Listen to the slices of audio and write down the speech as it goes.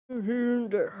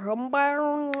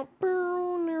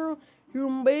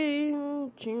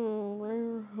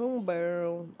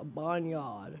A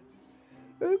barnyard.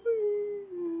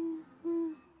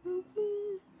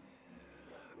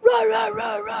 Run, run,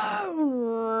 run, run!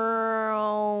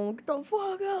 Get the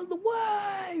fuck out of the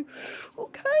way!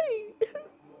 Okay.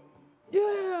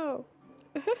 Yeah.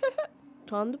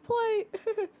 Time to play.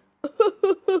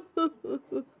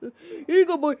 Here you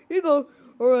go, boy. Here you go.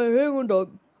 Alright, hang on,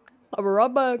 dog. I'll be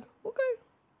right back. Okay.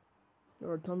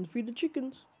 Alright, time to feed the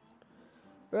chickens.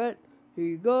 Right. Here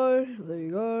you go. There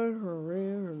you go.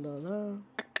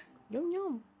 Yum,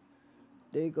 yum.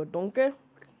 There you go, donkey.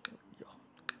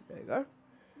 There you go.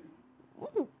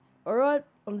 Alright,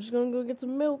 I'm just gonna go get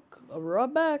some milk. I'll be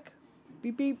right back.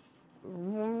 Beep, beep.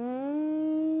 And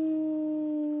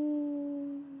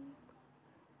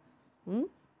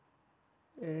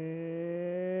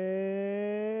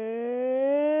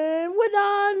we're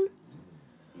done.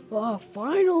 Oh,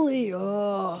 finally.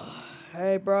 Oh,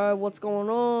 hey, bro, what's going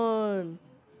on?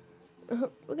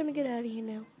 We're gonna get out of here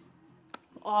now.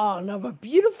 Oh, another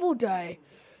beautiful day.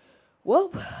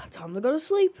 Well, time to go to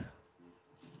sleep.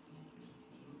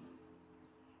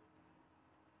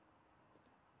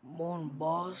 Morning,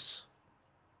 boss.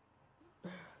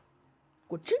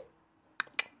 Gucci?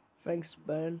 Thanks,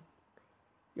 Ben.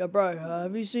 Yeah, bro,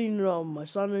 have you seen my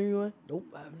son anyway?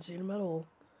 Nope, I haven't seen him at all.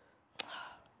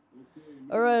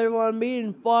 Alright, everyone, meet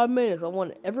in 5 minutes. I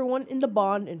want everyone in the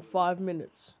barn in 5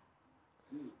 minutes.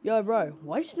 Yo, bro,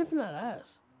 why are you sniffing that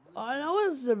ass? I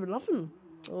wasn't sniffing nothing.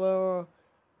 Oh,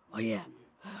 yeah.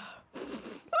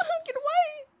 Get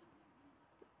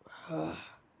away!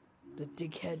 The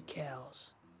dickhead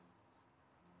cows.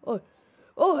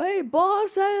 Oh, hey,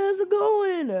 boss, how's it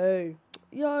going? Hey,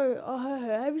 yo,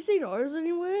 have you seen ours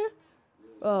anywhere?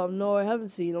 No, I haven't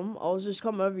seen him. I was just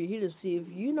coming over here to see if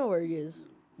you know where he is.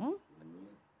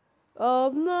 No,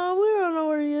 we don't know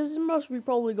where he is. He must be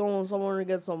probably going somewhere to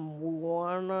get some,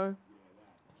 I don't know.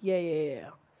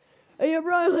 Yeah. Hey,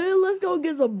 bro, let's go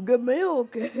get some good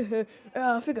milk.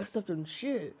 I think I stepped in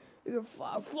shit.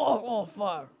 Fuck.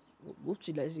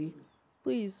 Whoopsie daisy.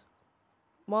 Please.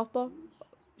 Martha,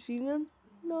 seen him?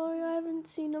 No, I haven't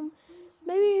seen him.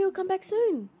 Maybe he'll come back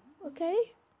soon.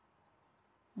 Okay?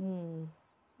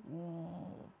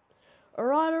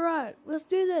 Alright. Let's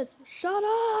do this. Shut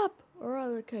up! Alright,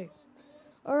 okay.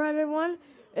 Alright, everyone.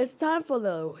 It's time for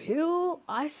the hill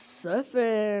ice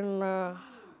surfing.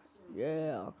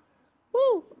 Yeah.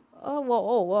 Woo!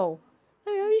 Whoa.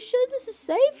 Hey, are you sure this is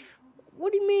safe?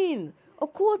 What do you mean?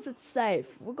 Of course it's safe.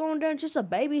 We're going down just a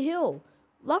baby hill.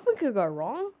 Nothing could go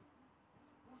wrong.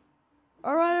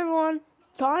 Alright, everyone.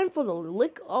 Time for the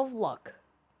lick of luck.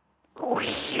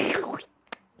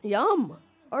 Yum.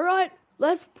 Alright,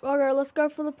 let's go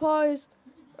for the pose.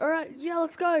 Alright, yeah,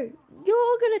 let's go. You're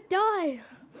all gonna die.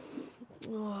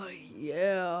 Oh,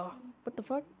 yeah. What the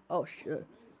fuck? Oh, shit.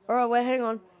 Alright, wait, hang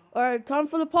on. Alright, time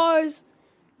for the pose.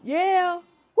 Yeah.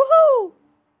 Woohoo!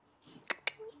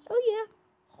 Oh, yeah.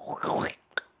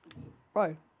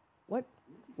 Bro, what?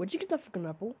 Where'd you get that fucking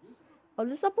apple? Oh,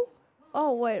 this apple?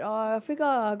 Oh, wait, I think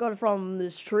I got it from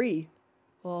this tree.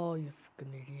 Oh, you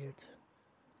fucking idiot.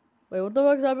 Wait, what the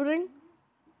fuck's happening?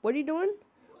 What are you doing?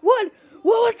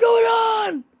 What's going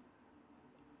on?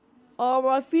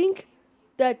 I think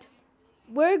that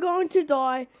we're going to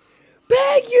die.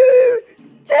 Beg you,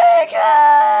 take it!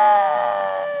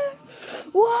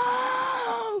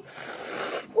 Wow!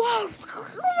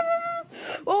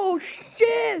 Oh,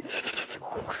 shit!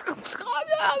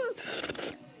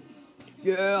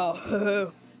 Yeah.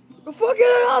 Fucking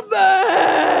it up,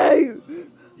 man!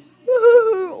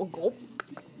 Oh, go.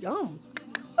 Yum.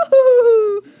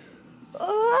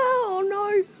 Oh,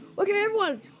 no. Okay,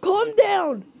 everyone, calm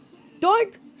down.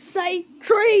 Don't say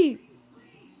tree.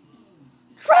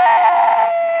 Tree!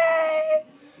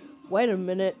 Wait a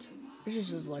minute. This is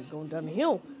just like going down the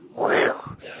hill.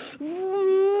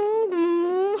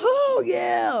 Oh,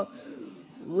 yeah.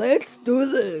 Let's do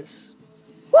this.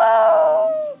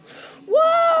 Whoa!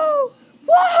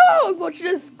 Watch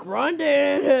this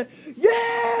grinding.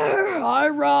 Yeah!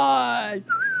 Alright.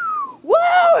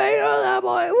 Whoa! Hang on that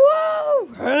boy. Whoa!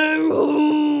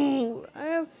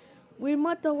 We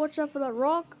might have to watch out for that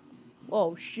rock.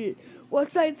 Oh, shit.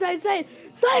 What? Say something!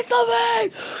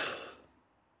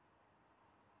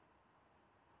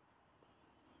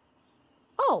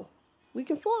 Oh, we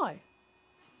can fly.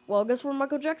 Well, I guess we're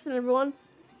Michael Jackson, everyone.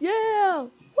 Yeah!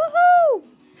 Woohoo!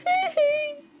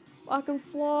 Hee! I can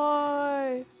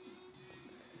fly.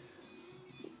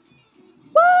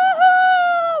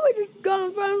 Woohoo! We just got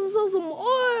in front of ourselves some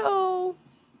oil.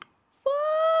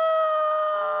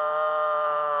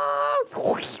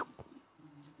 Fuck!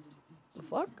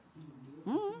 fuck?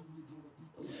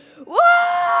 Whoa!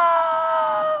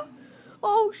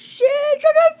 Oh shit,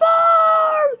 chicken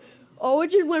farm! Oh,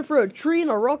 it just went for a tree and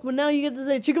a rock, but now you get to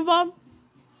say chicken farm?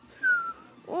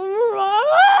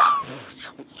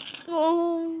 Oh.